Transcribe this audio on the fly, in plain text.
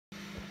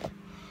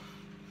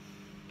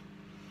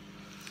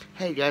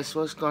Hey guys,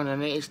 what's going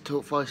on? It is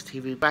Talk Forest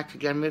TV back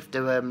again with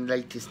the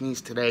latest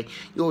news today.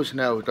 You always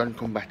know we're going to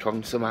come back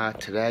on somehow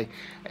today.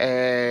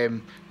 There's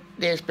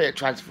a bit of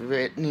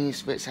transfer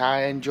news which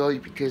I enjoy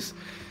because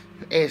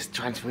it's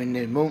transfer in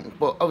the month,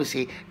 but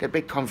obviously the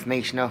big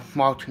confirmation of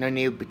Martin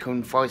O'Neill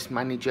becoming Forest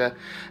manager.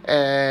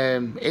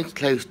 It's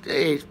close,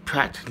 it's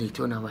practically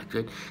to no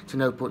record, so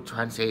no point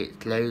trying to say it's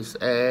close.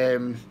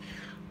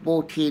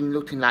 Team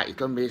looking like it's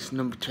going to be his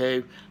number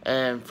 2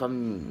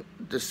 from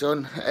the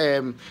Sun.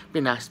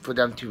 Been asked for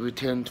them to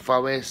return to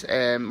Forest.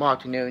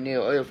 Martin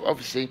O'Neill,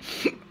 obviously,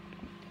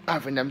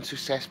 having them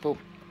successful.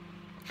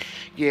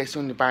 Yes,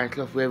 on the Barron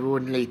Club, we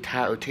won league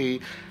title,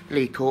 2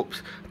 League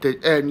Cups, the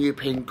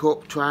European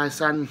Cup twice,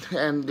 and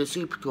the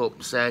Super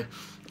Cup. So,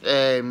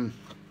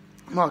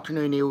 Martin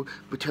O'Neill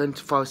returned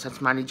to Forest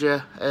as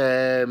manager.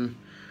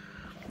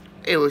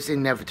 It was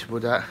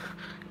inevitable that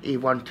he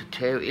wanted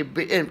to. He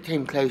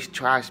came close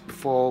twice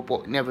before,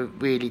 but never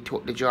really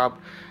took the job.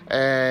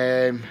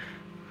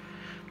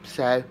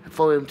 So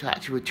for him to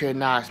actually return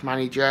now as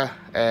manager,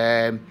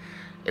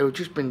 it would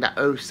just bring that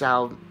old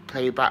style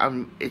play back,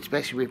 and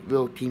especially with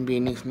real team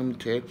being his number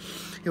 2,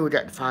 he would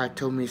get the 5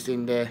 tummies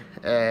in the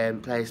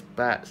players'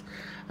 backs,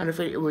 and I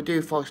think it would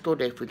do for a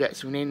study if we get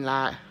someone in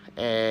like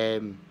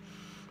them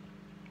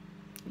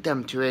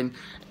two in.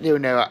 They'll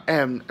know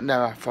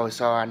how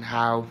Forest are and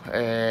how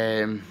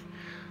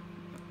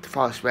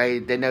Forest way.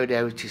 They know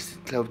they were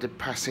just close the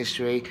past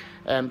history.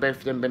 Both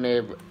of them been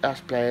here as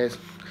players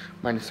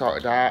when they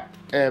sorted out,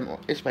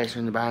 especially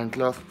in the Barron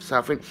Club. So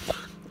I think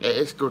it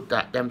is good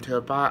that them two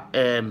are back.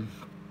 To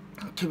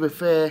be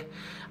fair,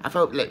 I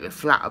felt a little bit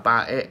flat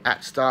about it at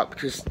the start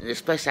because,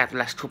 especially after the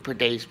last couple of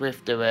days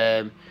with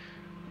the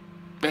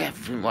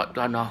everything what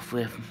gone off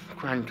with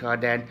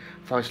Grandcard, then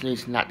Forest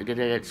losing that to get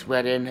its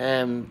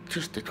wedding,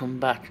 just to come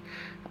back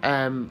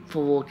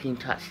for walking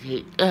to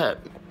actually hit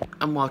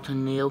and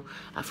Martin O'Neill.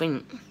 I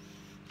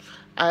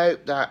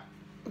hope that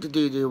they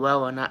do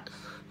well on that.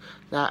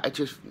 I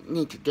just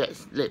need to get a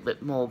little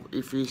bit more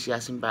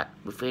enthusiasm back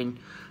within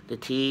the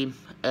team.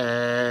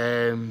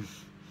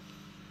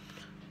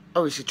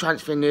 Obviously,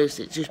 transfer news,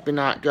 it's just been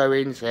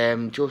outgoings.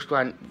 George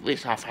Grant,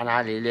 which I found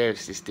highly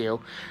hilarious this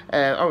deal.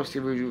 Obviously,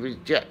 we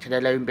rejected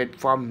a loan bid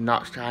from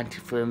Notts County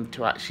for him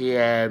to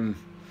actually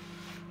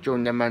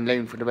join them on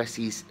loan for the rest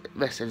of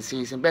the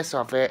season. Best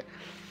of it,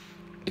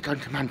 he gone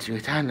to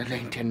Manchester Town the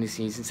loan 10 this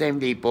season, same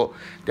league, but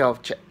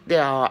they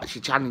are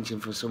actually challenging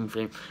for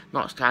something.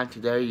 Notts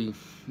County, though,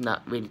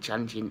 not really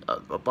challenging,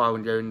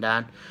 borrowing going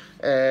down.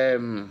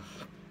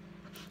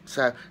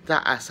 So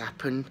that has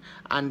happened,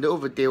 and the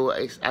other deal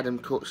is Adam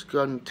Cook's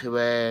gone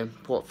to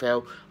Port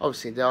Vale.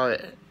 Obviously they are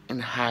in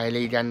the higher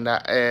league, and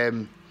that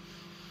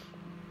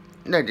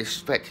no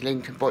disrespect to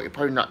Lincoln, but you're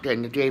probably not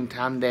getting the game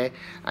time there,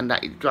 and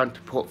that he's gone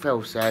to Port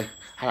Vale. So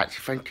I'd like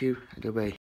to thank you. Goodbye.